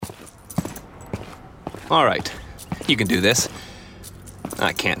All right. You can do this.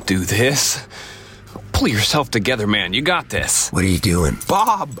 I can't do this. Pull yourself together, man. You got this. What are you doing?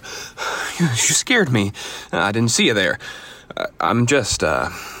 Bob! You scared me. I didn't see you there. I'm just,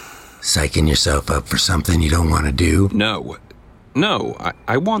 Psyching yourself up for something you don't want to do? No,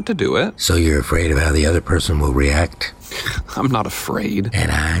 I want to do it. So you're afraid of how the other person will react? I'm not afraid.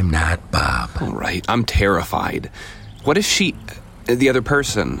 And I'm not Bob. All right, I'm terrified. What if the other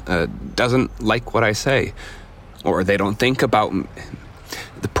person, doesn't like what I say? Or they don't think about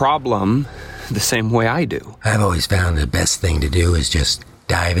the problem the same way I do? I've always found the best thing to do is just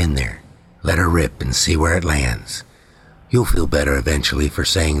dive in there. Let her rip and see where it lands. You'll feel better eventually for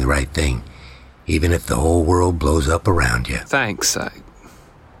saying the right thing, even if the whole world blows up around you. Thanks, I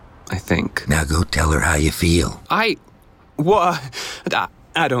think. Now go tell her how you feel. I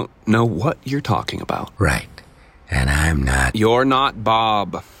don't know what you're talking about. Right. And I'm not. You're not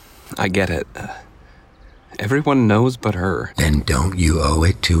Bob. I get it. Everyone knows but her. Then don't you owe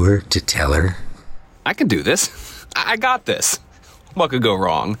it to her to tell her? I can do this. I got this. What could go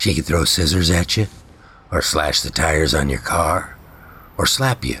wrong? She could throw scissors at you, or slash the tires on your car, or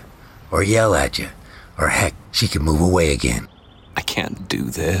slap you, or yell at you, or heck, she could move away again. I can't do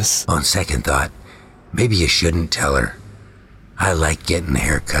this. On second thought, maybe you shouldn't tell her. I like getting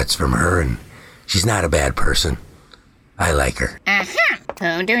haircuts from her, and she's not a bad person. I like her. Uh-huh.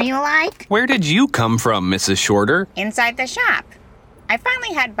 Who do you like? Where did you come from, Mrs. Shorter? Inside the shop. I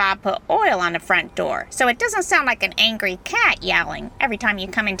finally had Bob put oil on the front door, so it doesn't sound like an angry cat yowling every time you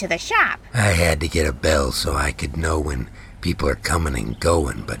come into the shop. I had to get a bell so I could know when people are coming and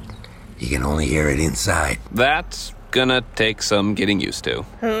going, but you can only hear it inside. That's gonna take some getting used to.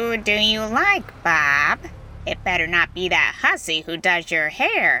 Who do you like, Bob? It better not be that hussy who does your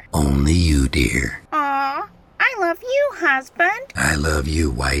hair. Only you, dear. Aw, I love you, husband. I love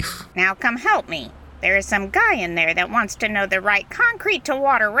you, wife. Now come help me. There is some guy in there that wants to know the right concrete to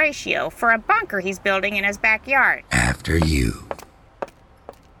water ratio for a bunker he's building in his backyard. After you.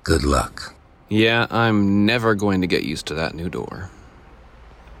 Good luck. Yeah, I'm never going to get used to that new door.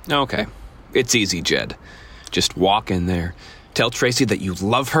 Okay, it's easy, Jed. Just walk in there, tell Tracy that you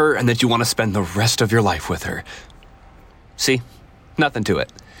love her and that you want to spend the rest of your life with her. See? Nothing to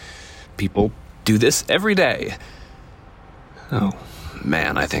it. People do this every day. Oh,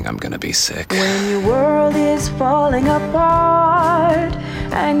 man, I think I'm gonna be sick. When your world is falling apart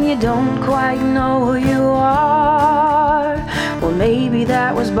and you don't quite know who you are, well, maybe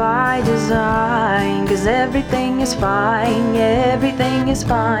that was by design, 'cause everything is fine, everything is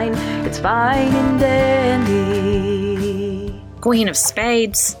fine, it's fine and dandy. Queen of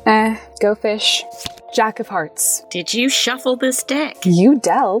Spades. Go fish. Jack of Hearts. Did you shuffle this deck? You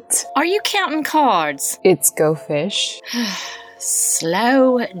dealt. Are you counting cards? It's go fish.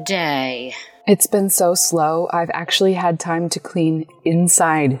 Slow day. It's been so slow, I've actually had time to clean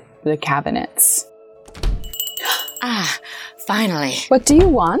inside the cabinets. Ah, finally. What do you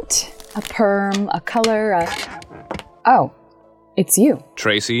want? A perm, a color, Oh, it's you.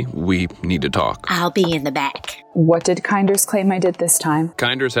 Tracy, we need to talk. I'll be in the back. What did Kinders claim I did this time?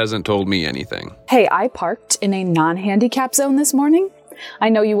 Kinders hasn't told me anything. Hey, I parked in a non-handicap zone this morning. I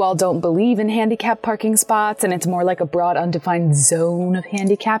know you all don't believe in handicap parking spots, and it's more like a broad, undefined zone of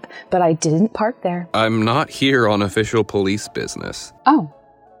handicap, but I didn't park there. I'm not here on official police business. Oh.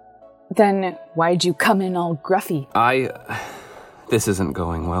 Then why'd you come in all gruffy? This isn't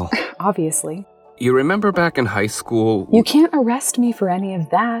going well. Obviously. You remember back in high school? You can't arrest me for any of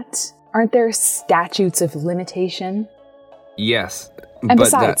that. Aren't there statutes of limitation? Yes, and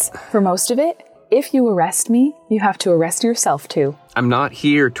besides, for most of it, if you arrest me, you have to arrest yourself too. I'm not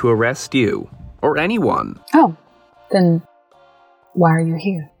here to arrest you, or anyone. Oh, then why are you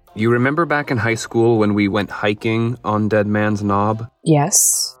here? You remember back in high school when we went hiking on Dead Man's Knob?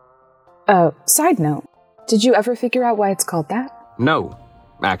 Yes. Side note, did you ever figure out why it's called that? No,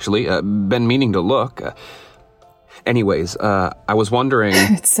 actually, been meaning to look. Anyways, I was wondering...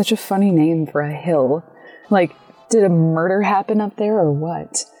 It's such a funny name for a hill. Like, did a murder happen up there or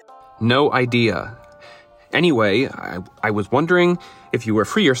what? No idea. Anyway, I was wondering if you were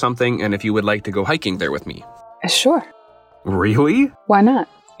free or something and if you would like to go hiking there with me. Sure. Really? Why not?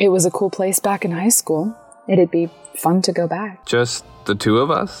 It was a cool place back in high school. It'd be fun to go back. Just the two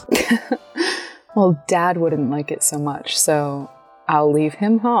of us? Well, Dad wouldn't like it so much, so I'll leave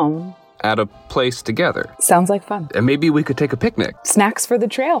him home. At a place together. Sounds like fun. And maybe we could take a picnic. Snacks for the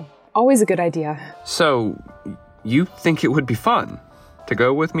trail. Always a good idea. So, you think it would be fun to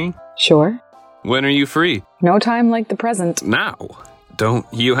go with me? Sure. When are you free? No time like the present. Now. Don't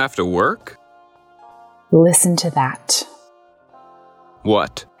you have to work? Listen to that.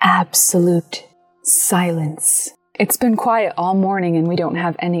 What? Absolute Silence. It's been quiet all morning and we don't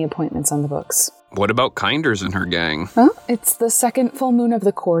have any appointments on the books. What about Kinders and her gang? Well, it's the second full moon of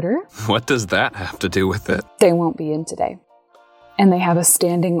the quarter. What does that have to do with it? They won't be in today. And they have a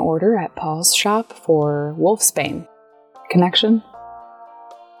standing order at Paul's shop for Wolfsbane. Connection?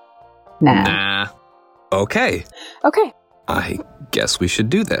 Nah. Okay. Okay, I guess we should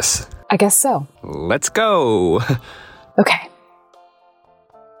do this. I guess so. Let's go. Okay.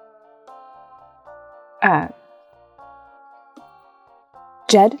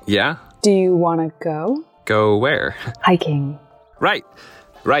 Jed, Yeah? do you want to go? Go where? Hiking. Right,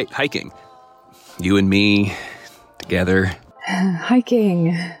 hiking. You and me, together,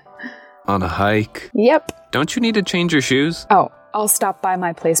 Hiking. on a hike. Yep. Don't you need to change your shoes? Oh, I'll stop by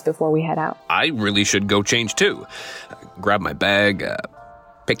my place before we head out. I really should go change too. Grab my bag,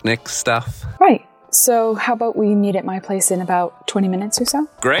 picnic stuff. Right. So how about we meet at my place in about 20 minutes or so?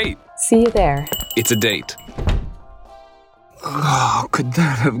 Great. See you there. It's a date. Oh, could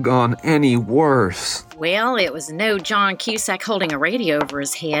that have gone any worse? Well, it was no John Cusack holding a radio over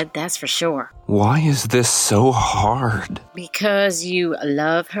his head, that's for sure. Why is this so hard? Because you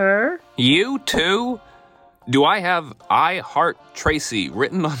love her? You too? Do I have I Heart Tracy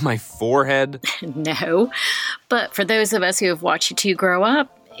written on my forehead? No. But for those of us who have watched you two grow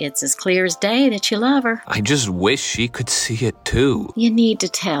up, it's as clear as day that you love her. I just wish she could see it too. You need to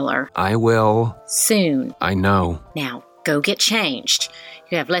tell her. I will. Soon. I know. Now, go get changed.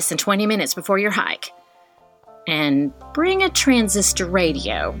 You have less than 20 minutes before your hike. And bring a transistor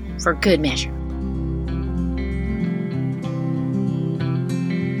radio for good measure.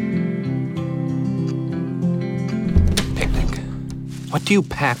 Picnic. What do you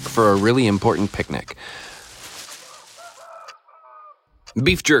pack for a really important picnic?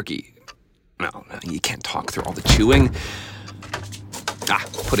 Beef jerky. No, you can't talk through all the chewing.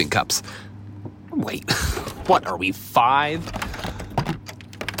 Pudding cups. Wait, what are we, 5?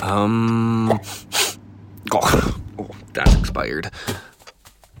 Oh, that's expired.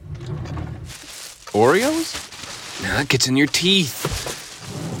 Oreos? That gets in your teeth.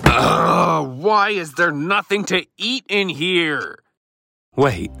 Why is there nothing to eat in here?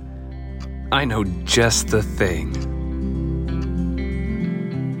 Wait, I know just the thing.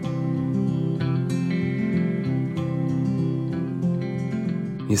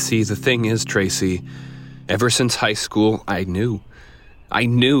 You see, the thing is, Tracy, ever since high school, I knew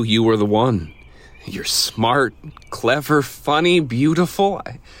you were the one. You're smart, clever, funny, beautiful.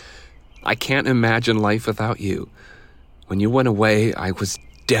 I can't imagine life without you. When you went away, I was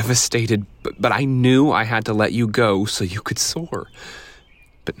devastated, but I knew I had to let you go so you could soar.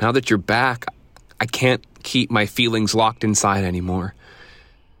 But now that you're back, I can't keep my feelings locked inside anymore.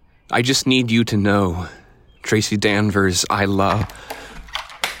 I just need you to know, Tracy Danvers, I love...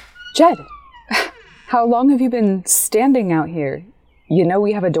 Jed, how long have you been standing out here? You know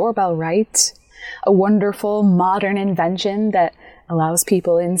we have a doorbell, right? A wonderful modern invention that allows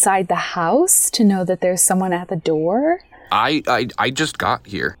people inside the house to know that there's someone at the door. I just got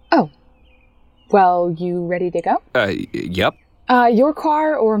here. Oh. Well, you ready to go? Yep. Your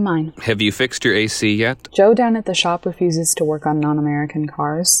car or mine? Have you fixed your AC yet? Joe down at the shop refuses to work on non-American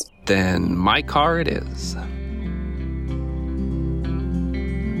cars. Then my car it is.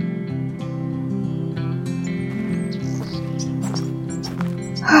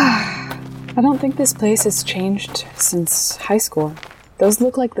 I don't think this place has changed since high school. Those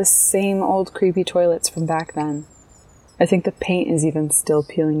look like the same old creepy toilets from back then. I think the paint is even still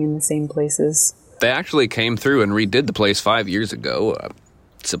peeling in the same places. They actually came through and redid the place 5 years ago,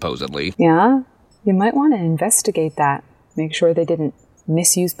 supposedly. Yeah? You might want to investigate that. Make sure they didn't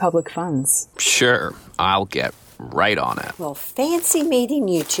misuse public funds. Sure, I'll get right on it. Well, fancy meeting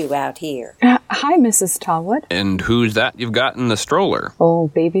you two out here. Hi, Mrs. Tallwood. And who's that you've got in the stroller?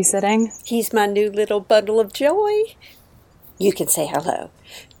 Oh, babysitting? He's my new little bundle of joy. You can say hello.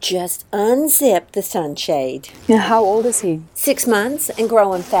 Just unzip the sunshade. How old is he? 6 months and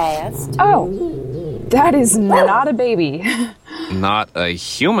growing fast. Oh, that is not a baby. Not a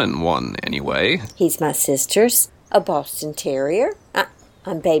human one, anyway. He's my sister's, a Boston Terrier.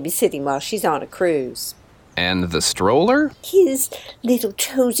 I'm babysitting while she's on a cruise. And the stroller? His little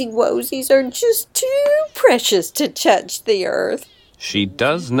toesy woesies are just too precious to touch the earth. She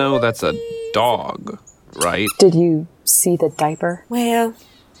does know that's a dog, right? Did you see the diaper? Well,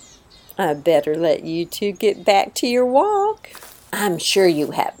 I better let you two get back to your walk. I'm sure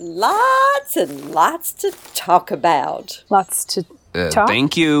you have lots and lots to talk about. Lots to talk?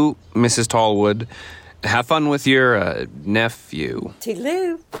 Thank you, Mrs. Tallwood. Have fun with your nephew.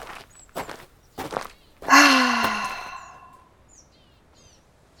 Toodaloo.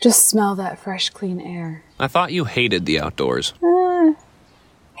 Just smell that fresh, clean air. I thought you hated the outdoors.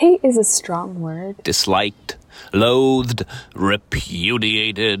 Hate is a strong word. Disliked, loathed,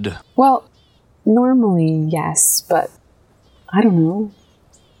 repudiated. Well, normally, yes, but I don't know.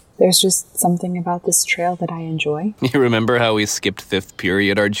 There's just something about this trail that I enjoy. You remember how we skipped 5th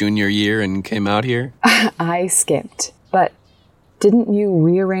period our junior year and came out here? I skipped, but didn't you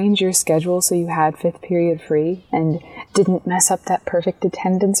rearrange your schedule so you had 5th period free and didn't mess up that perfect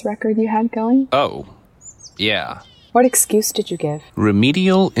attendance record you had going? Oh, yeah. What excuse did you give?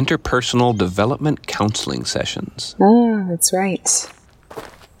 Remedial interpersonal development counseling sessions. Ah, that's right.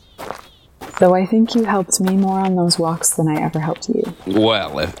 Though I think you helped me more on those walks than I ever helped you.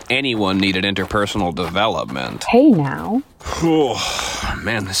 Well, if anyone needed interpersonal development. Hey now. Oh,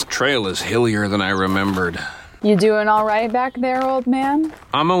 man, this trail is hillier than I remembered. You doing all right back there, old man?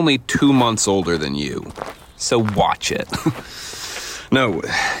 I'm only 2 months older than you, so watch it. No,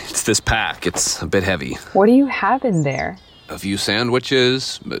 it's this pack. It's a bit heavy. What do you have in there? A few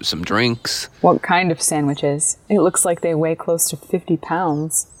sandwiches, some drinks. What kind of sandwiches? It looks like they weigh close to 50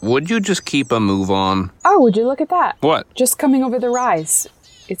 pounds. Would you just keep a move on? Oh, would you look at that? What? Just coming over the rise.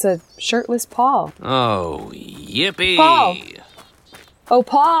 It's a shirtless Paul. Oh, yippee! Paul! Oh,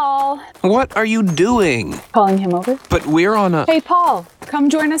 Paul! What are you doing? Calling him over? But we're on a... Hey, Paul, come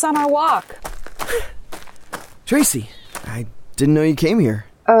join us on our walk. Tracy, I didn't know you came here.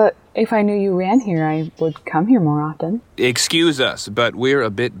 If I knew you ran here, I would come here more often. Excuse us, but we're a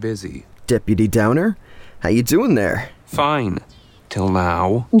bit busy. Deputy Downer, how you doing there? Fine. Till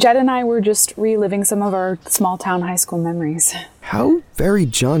now. Jed and I were just reliving some of our small-town high school memories. How very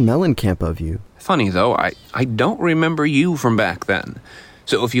John Mellencamp of you. Funny, though, I don't remember you from back then.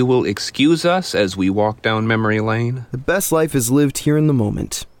 So if you will excuse us as we walk down memory lane. The best life is lived here in the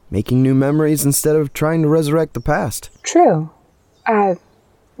moment, making new memories instead of trying to resurrect the past. True.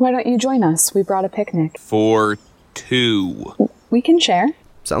 Why don't you join us? We brought a picnic. For 2. We can share.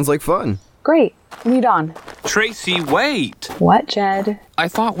 Sounds like fun. Great. Lead on. Tracy, wait! What, Jed? I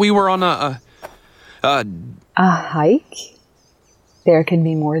thought we were on a hike? There can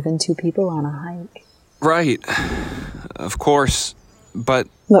be more than 2 people on a hike. Right. Of course. But...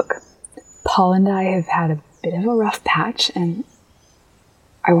 Look, Paul and I have had a bit of a rough patch, and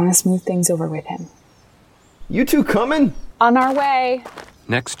I want to smooth things over with him. You two coming? On our way.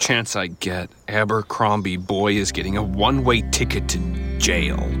 Next chance I get, Abercrombie boy is getting a one-way ticket to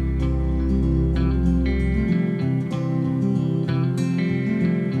jail.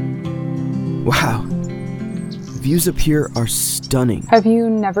 Wow. The views up here are stunning. Have you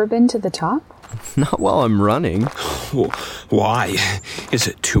never been to the top? Not while I'm running. Why? Is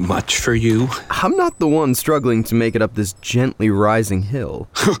it too much for you? I'm not the one struggling to make it up this gently rising hill.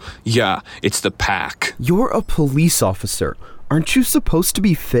 Yeah, it's the pack. You're a police officer. Aren't you supposed to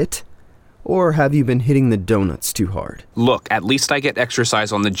be fit? Or have you been hitting the donuts too hard? Look, at least I get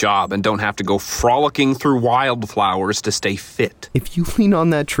exercise on the job and don't have to go frolicking through wildflowers to stay fit. If you lean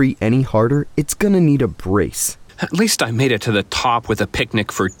on that tree any harder, it's gonna need a brace. At least I made it to the top with a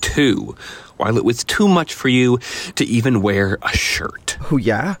picnic for 2, while it was too much for you to even wear a shirt. Oh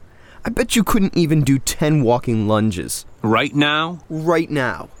yeah? I bet you couldn't even do 10 walking lunges. Right now? Right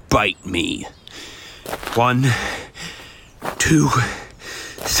now. Bite me. 1, 2,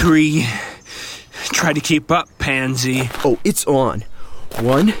 3. Try to keep up, pansy. Oh, it's on.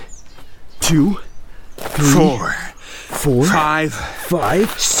 1, 2, 3, 4, 5,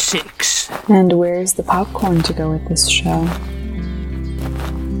 5. 6. And where's the popcorn to go with this show?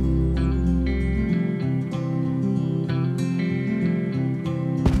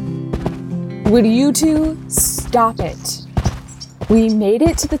 Would you two stop it? We made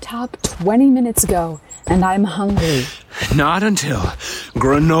it to the top 20 minutes ago, and I'm hungry. Not until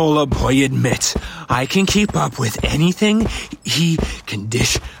Granola Boy admits I can keep up with anything he can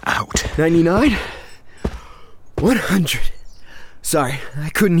dish out. 99? 100. Sorry, I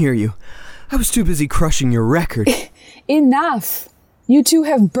couldn't hear you. I was too busy crushing your record. Enough! You two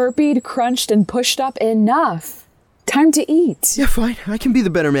have burpeed, crunched, and pushed up enough. Time to eat. Yeah, fine. I can be the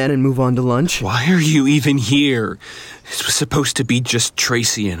better man and move on to lunch. Why are you even here? This was supposed to be just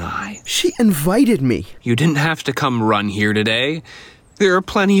Tracy and I. She invited me. You didn't have to come run here today. There are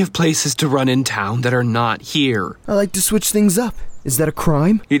plenty of places to run in town that are not here. I like to switch things up. Is that a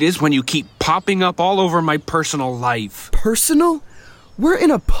crime? It is when you keep popping up all over my personal life. Personal? We're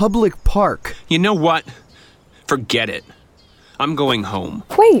in a public park. You know what? Forget it. I'm going home.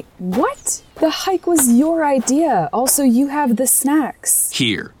 Wait, what? The hike was your idea. Also, you have the snacks.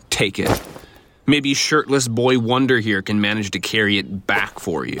 Here, take it. Maybe shirtless boy wonder here can manage to carry it back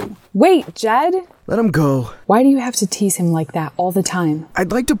for you. Wait, Jed? Let him go. Why do you have to tease him like that all the time?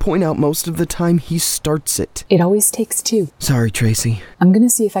 I'd like to point out most of the time he starts it. It always takes two. Sorry, Tracy. I'm gonna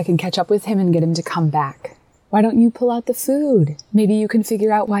see if I can catch up with him and get him to come back. Why don't you pull out the food? Maybe you can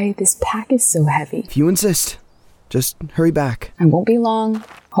figure out why this pack is so heavy. If you insist, just hurry back. I won't be long.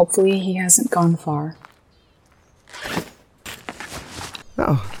 Hopefully he hasn't gone far.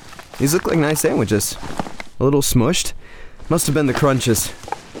 Oh, these look like nice sandwiches. A little smushed. Must have been the crunches.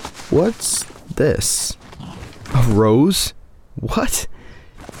 What's this? A rose? What?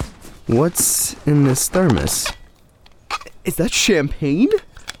 What's in this thermos? Is that champagne?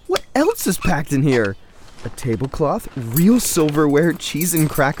 What else is packed in here? A tablecloth, real silverware, cheese and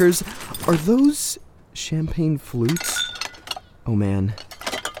crackers. Are those champagne flutes? Oh man.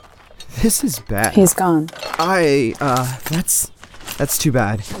 This is bad. He's gone. That's too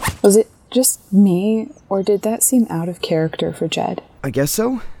bad. Was it just me, or did that seem out of character for Jed? I guess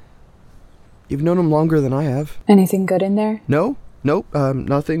so. You've known him longer than I have. Anything good in there? No, nope,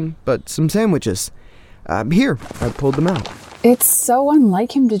 nothing but some sandwiches. Here, I pulled them out. It's so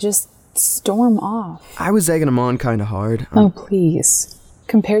unlike him to just storm off. I was egging him on kind of hard. Oh, please.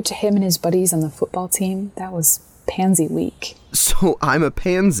 Compared to him and his buddies on the football team, that was pansy week. So I'm a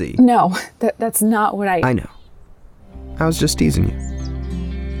pansy? No, that's not what I know. I was just teasing you.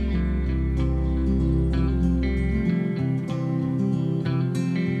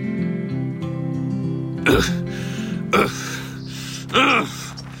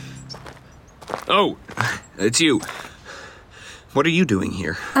 Oh, it's you. What are you doing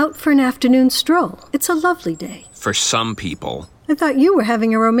here? Out for an afternoon stroll. It's a lovely day. For some people. I thought you were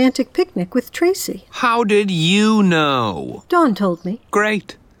having a romantic picnic with Tracy. How did you know? Dawn told me.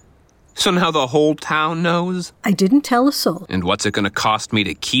 Great. So now the whole town knows? I didn't tell a soul. And what's it going to cost me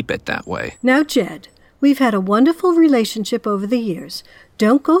to keep it that way? Now, Jed, we've had a wonderful relationship over the years.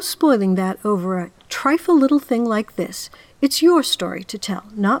 Don't go spoiling that over a trifle little thing like this. It's your story to tell,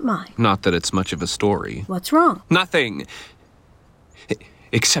 not mine. Not that it's much of a story. What's wrong? Nothing.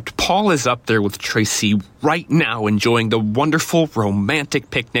 Except Paul is up there with Tracy right now enjoying the wonderful romantic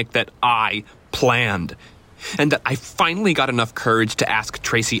picnic that I planned. And that I finally got enough courage to ask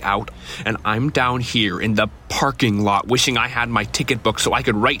Tracy out, and I'm down here in the parking lot wishing I had my ticket book so I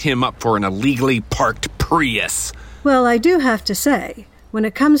could write him up for an illegally parked Prius. Well, I do have to say, when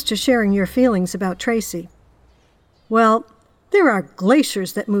it comes to sharing your feelings about Tracy, well, there are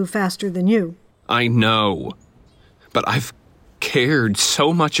glaciers that move faster than you. I know, but I've cared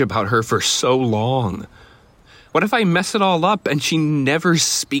so much about her for so long. What if I mess it all up and she never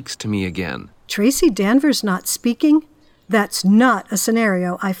speaks to me again? Tracy Danvers not speaking? That's not a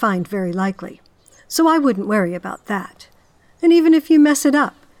scenario I find very likely. So I wouldn't worry about that. And even if you mess it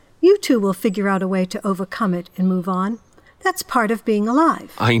up, you two will figure out a way to overcome it and move on. That's part of being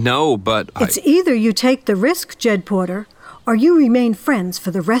alive. I know, but It's either you take the risk, Jed Porter, or you remain friends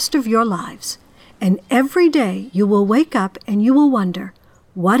for the rest of your lives. And every day you will wake up and you will wonder,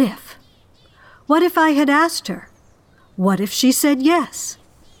 what if? What if I had asked her? What if she said yes?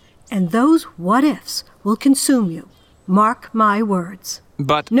 And those what-ifs will consume you. Mark my words.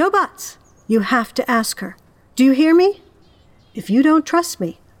 But... No buts. You have to ask her. Do you hear me? If you don't trust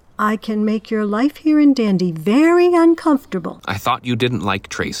me, I can make your life here in Dandy very uncomfortable. I thought you didn't like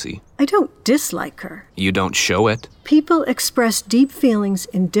Tracy. I don't dislike her. You don't show it? People express deep feelings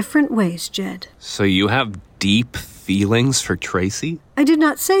in different ways, Jed. So you have deep feelings for Tracy? I did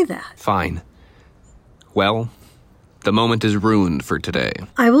not say that. Fine. Well... the moment is ruined for today.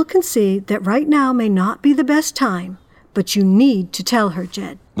 I will concede that right now may not be the best time, but you need to tell her,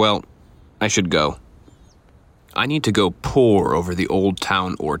 Jed. Well, I should go. I need to go pore over the old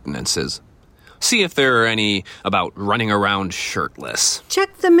town ordinances. See if there are any about running around shirtless.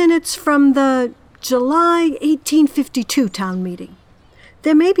 Check the minutes from the July 1852 town meeting.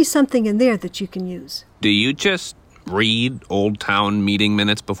 There may be something in there that you can use. Do you just read old town meeting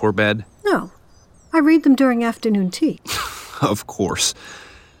minutes before bed? No. I read them during afternoon tea. Of course.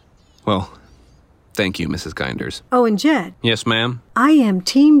 Well, thank you, Mrs. Kinders. Oh, and Jed. Yes, ma'am? I am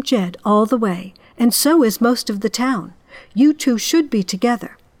Team Jed all the way, and so is most of the town. You two should be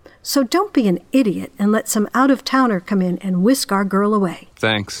together. So don't be an idiot and let some out-of-towner come in and whisk our girl away.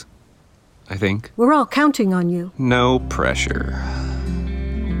 Thanks. I think. We're all counting on you. No pressure.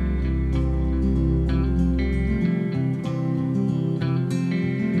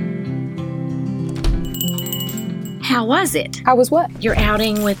 How was it? How was what? Your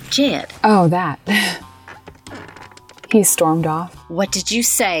outing with Jed. Oh, that. He stormed off. What did you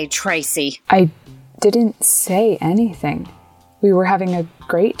say, Tracy? I didn't say anything. We were having a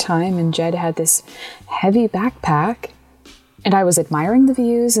great time, and Jed had this heavy backpack, and I was admiring the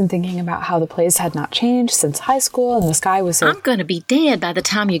views and thinking about how the place had not changed since high school, and the sky was so... I'm going to be dead by the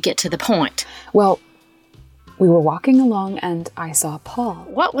time you get to the point. Well, we were walking along, and I saw Paul.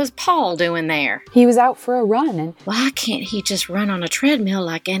 What was Paul doing there? He was out for a run, and... Why can't he just run on a treadmill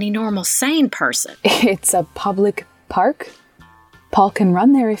like any normal sane person? It's a public park. Paul can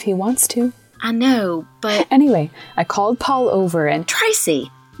run there if he wants to. I know, but... Anyway, I called Paul over and... Tracy,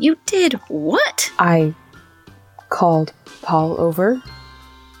 you did what? I called Paul over.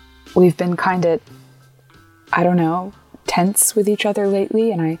 We've been kind of, I don't know, tense with each other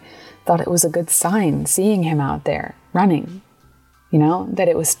lately, and I thought it was a good sign seeing him out there running. You know, that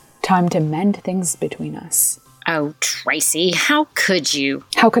it was time to mend things between us. Oh, Tracy, how could you?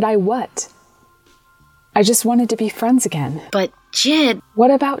 How could I what? I just wanted to be friends again. But Jed...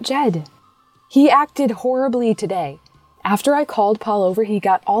 What about Jed? He acted horribly today. After I called Paul over, he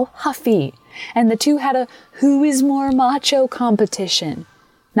got all huffy, and the two had a who is more macho competition.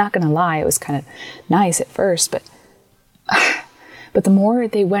 Not gonna lie, it was kind of nice at first, but the more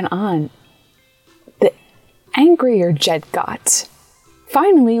they went on, the angrier Jed got.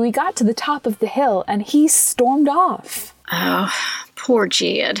 Finally, we got to the top of the hill, and he stormed off. Oh, poor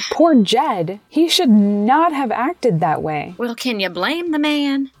Jed. Poor Jed. He should not have acted that way. Well, can you blame the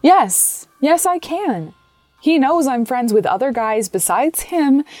man? Yes, I can. He knows I'm friends with other guys besides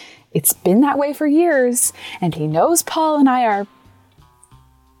him. It's been that way for years, and he knows Paul and I are...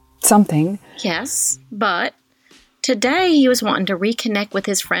 something. Yes, but today he was wanting to reconnect with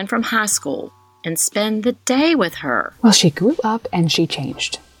his friend from high school and spend the day with her. Well, she grew up and she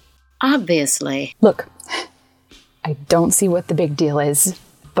changed. Obviously. Look, I don't see what the big deal is,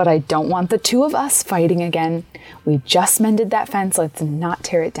 but I don't want the two of us fighting again. We just mended that fence. Let's not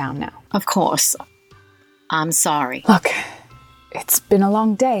tear it down now. Of course. I'm sorry. Look, it's been a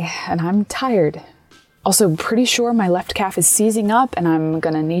long day and I'm tired. Also, pretty sure my left calf is seizing up and I'm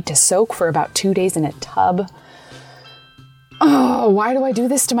gonna need to soak for about 2 days in a tub. Oh, why do I do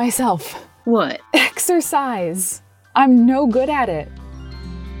this to myself? What? Exercise. I'm no good at it.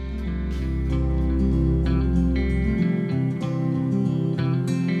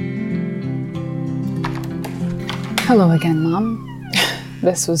 Hello again, Mom.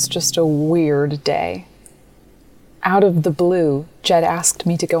 This was just a weird day. Out of the blue, Jed asked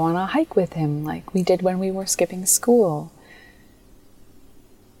me to go on a hike with him like we did when we were skipping school.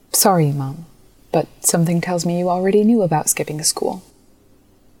 Sorry, Mom, but something tells me you already knew about skipping school.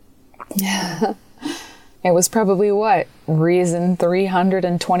 It was probably what, reason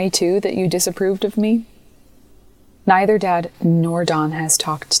 322 that you disapproved of me? Neither Dad nor Dawn has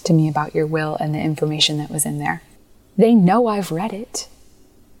talked to me about your will and the information that was in there. They know I've read it.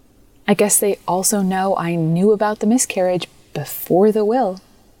 I guess they also know I knew about the miscarriage before the will.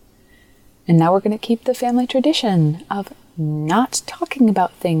 And now we're going to keep the family tradition of not talking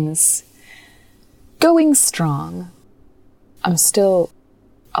about things going strong. I'm still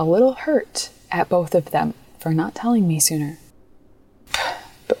a little hurt at both of them for not telling me sooner.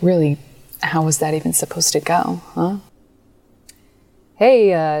 But really, how was that even supposed to go, huh?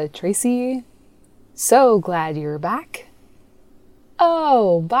 Hey, Tracy. So glad you're back.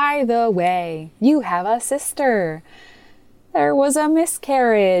 Oh, by the way, you have a sister. There was a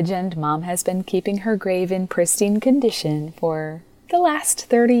miscarriage, and Mom has been keeping her grave in pristine condition for the last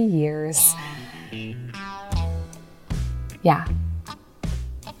 30 years. Yeah.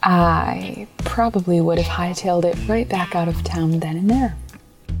 I probably would have hightailed it right back out of town then and there.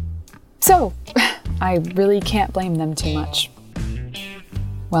 So, I really can't blame them too much.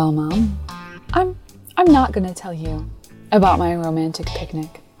 Well, Mom, I'm not gonna tell you about my romantic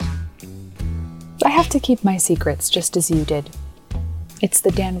picnic. I have to keep my secrets just as you did. It's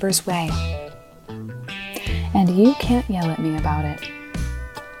the Danvers way. And you can't yell at me about it.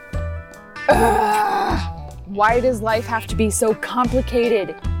 Why does life have to be so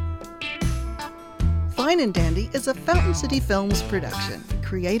complicated? Fine and Dandy is a Fountain City Films production,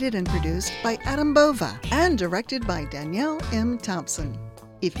 created and produced by Adam Bova and directed by Danielle M. Thompson.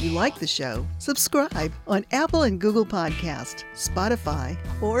 If you like the show, subscribe on Apple and Google Podcast, Spotify,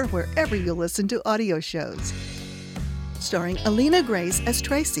 or wherever you listen to audio shows. Starring Alina Grace as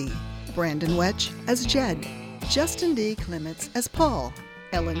Tracy, Brandon Wetch as Jed, Justin D. Clements as Paul,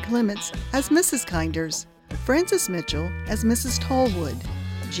 Ellen Clements as Mrs. Kinders, Frances Mitchell as Mrs. Tallwood,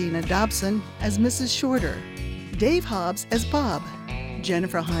 Gina Dobson as Mrs. Shorter, Dave Hobbs as Bob,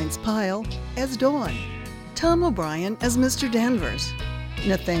 Jennifer Hines-Pyle as Dawn, Tom O'Brien as Mr. Danvers,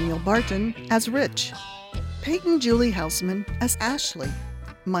 Nathaniel Barton as Rich, Peyton Julie Houseman as Ashley,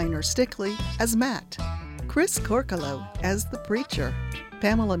 Minor Stickley as Matt, Chris Corcolo as the preacher,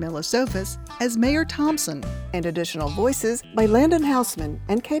 Pamela Milosofis as Mayor Thompson, and additional voices by Landon Houseman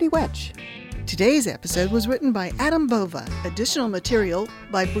and Katie Wetch. Today's episode was written by Adam Bova. Additional material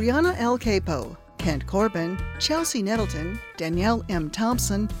by Brianna L. Capo, Kent Corbin, Chelsea Nettleton, Danielle M.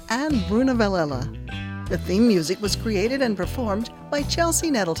 Thompson, and Bruna Valella. The theme music was created and performed by Chelsea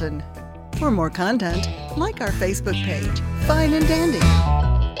Nettleton. For more content, like our Facebook page, Fine and Dandy.